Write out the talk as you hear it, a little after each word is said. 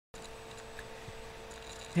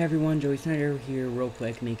Hey everyone, Joey Snyder here real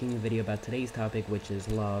quick, making a video about today's topic, which is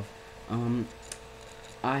love. Um,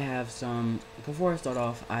 before I start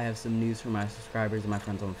off, I have some news for my subscribers and my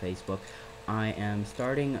friends on Facebook. I am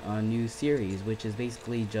starting a new series, which is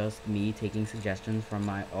basically just me taking suggestions from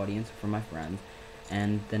my audience, from my friends,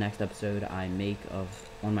 and the next episode I make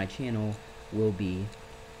on my channel will be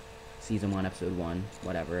Season 1, Episode 1,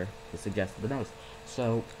 whatever is suggested the most.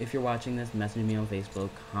 So, if you're watching this, message me on Facebook,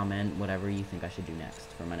 comment whatever you think I should do next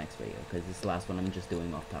for my next video, because this is the last one I'm just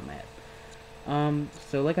doing off the top of my head.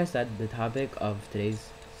 So like I said, the topic of today's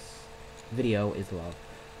video is love.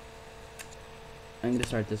 I'm going to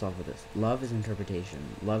start this off with this. Love is interpretation.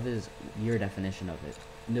 Love is your definition of it.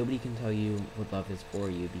 Nobody can tell you what love is for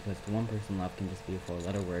you, because to one person, love can just be a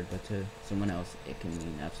four-letter word, but to someone else, it can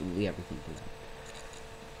mean absolutely everything to them.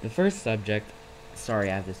 The first subject, sorry,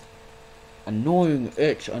 I have this annoying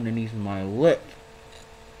itch underneath my lip.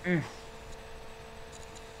 I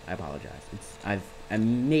apologize. I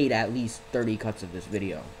made at least 30 cuts of this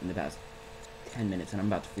video in the past 10 minutes, and I'm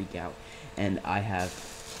about to freak out. And I have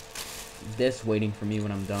this waiting for me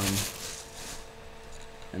when I'm done,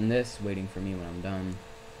 and this waiting for me when I'm done.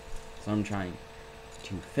 So I'm trying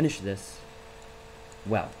to finish this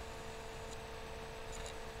well.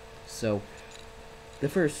 So the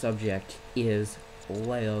first subject is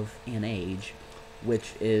love and age,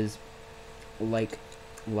 which is like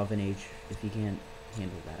love and age, if you can't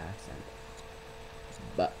handle that accent.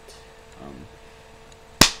 But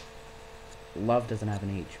love doesn't have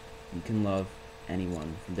an age. You can love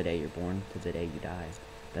anyone from the day you're born to the day you die.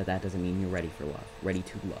 But that doesn't mean you're ready for love, ready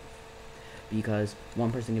to love. Because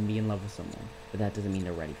one person can be in love with someone, but that doesn't mean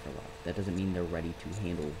they're ready for love. That doesn't mean they're ready to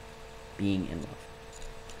handle being in love,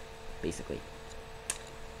 basically.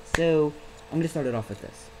 So, I'm going to start it off with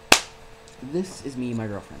this. This is me and my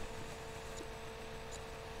girlfriend.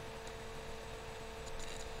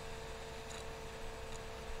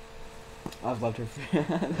 I've loved her for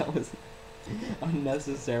that was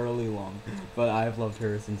unnecessarily long, but I've loved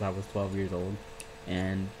her since I was 12 years old.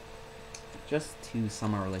 And just to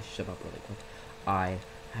sum our relationship up really quick, I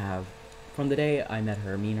have, from the day I met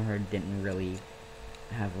her, me and her didn't really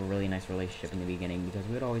have a really nice relationship in the beginning because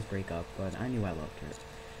we would always break up, but I knew I loved her.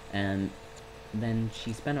 And then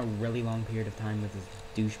she spent a really long period of time with this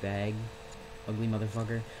douchebag, ugly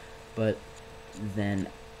motherfucker, but then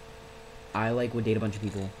I would date a bunch of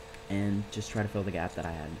people and just try to fill the gap that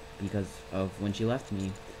I had because of when she left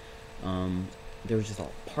me. There was just a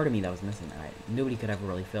part of me that was missing that nobody could ever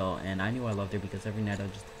really fill, and I knew I loved her because every night I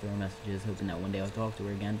would just throw messages hoping that one day I'll talk to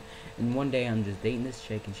her again. And one day I'm just dating this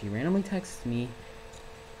chick and she randomly texts me,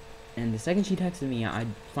 and the second she texted me, I'd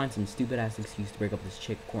find some stupid ass excuse to break up with this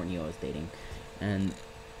chick Courtney I was dating, and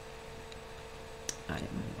I didn't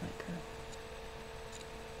really like her.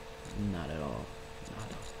 Not at all. Not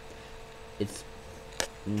at all. It's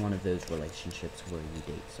one of those relationships where you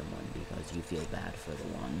date someone because you feel bad for the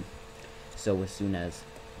one. So as soon as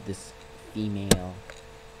this female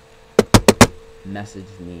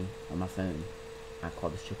messaged me on my phone, I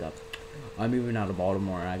called this chick up. I'm moving out of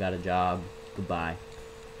Baltimore. I got a job. Goodbye.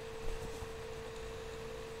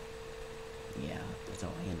 Yeah, that's how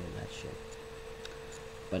I handled that shit.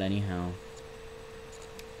 But anyhow,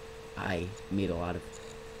 I made a lot of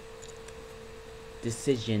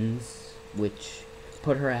decisions which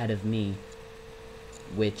put her ahead of me,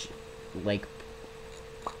 which,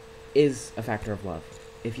 is a factor of love.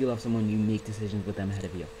 If you love someone, you make decisions with them ahead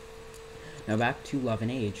of you. Now back to love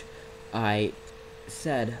and age, I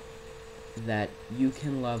said that you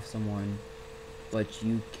can love someone, but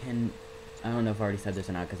you can, I don't know if I already said this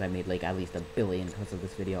or not, because I made at least 1 billion cuts of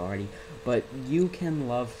this video already, but you can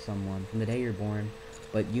love someone from the day you're born,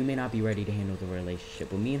 but you may not be ready to handle the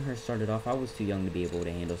relationship. When me and her started off, I was too young to be able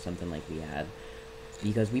to handle something like we had,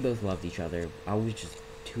 because we both loved each other. I was just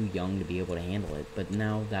too young to be able to handle it, but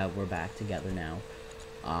now that we're back together now,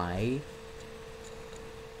 I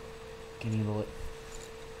can handle it.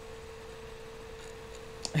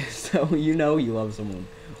 So you know you love someone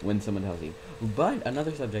when someone tells you. But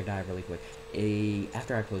another subject I have really quick,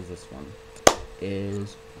 after I close this one,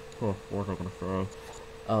 is, what was I gonna say?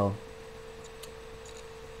 Oh,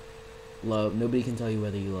 love. Nobody can tell you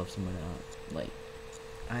whether you love someone or not.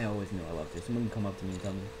 I always knew I loved her. Someone can come up to me and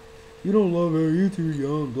tell me, you don't love her, you're too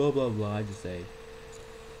young, blah blah blah. I just say,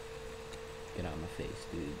 get out of my face,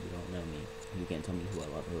 dude. You don't know me. You can't tell me who I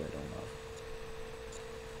love, who I don't love.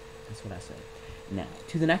 That's what I say. Now,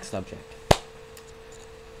 to the next subject.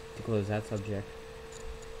 To close that subject,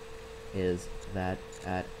 is that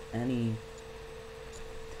at any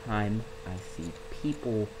time I see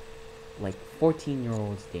people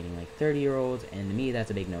 14-year-olds dating 30-year-olds, and to me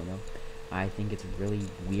that's a big no-no. I think it's really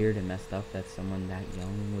weird and messed up that someone that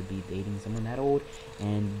young would be dating someone that old.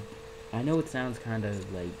 And I know it sounds kind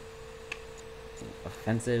of like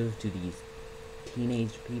offensive to these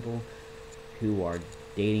teenage people who are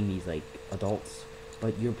dating these like adults,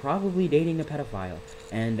 but you're probably dating a pedophile.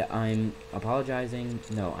 And I'm apologizing.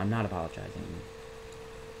 No, I'm not apologizing.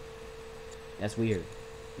 That's weird.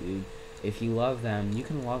 If you love them, you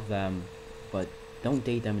can love them, but don't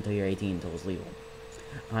date them until you're 18 until it's legal.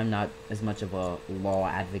 I'm not as much of a law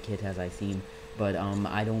advocate as I seem, but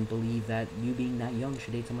I don't believe that you being that young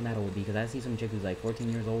should date someone that old, because I see some chick who's like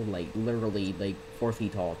 14 years old, like literally like 4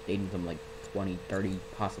 feet tall, dating some like 20, 30,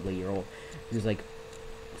 possibly year old, who's like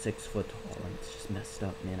 6 foot tall, and it's just messed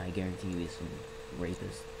up, man. I guarantee you he's some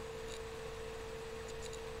rapist.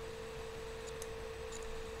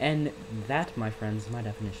 And that, my friends, is my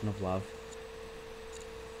definition of love.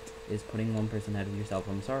 Is putting one person ahead of yourself.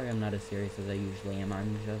 I'm sorry I'm not as serious as I usually am.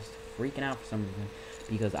 I'm just freaking out for some reason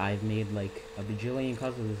because I've made like a bajillion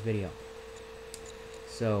cuts of this video.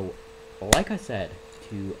 So, like I said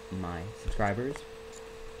to my subscribers,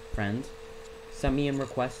 friends, send me in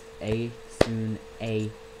request soon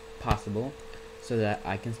possible so that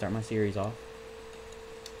I can start my series off.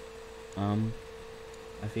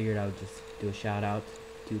 I figured I would just do a shout out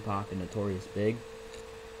to Tupac and Notorious Big.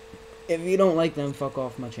 If you don't like them, fuck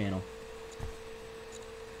off my channel.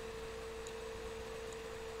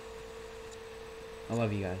 I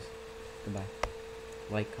love you guys. Goodbye.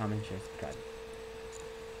 Like, comment, share, subscribe.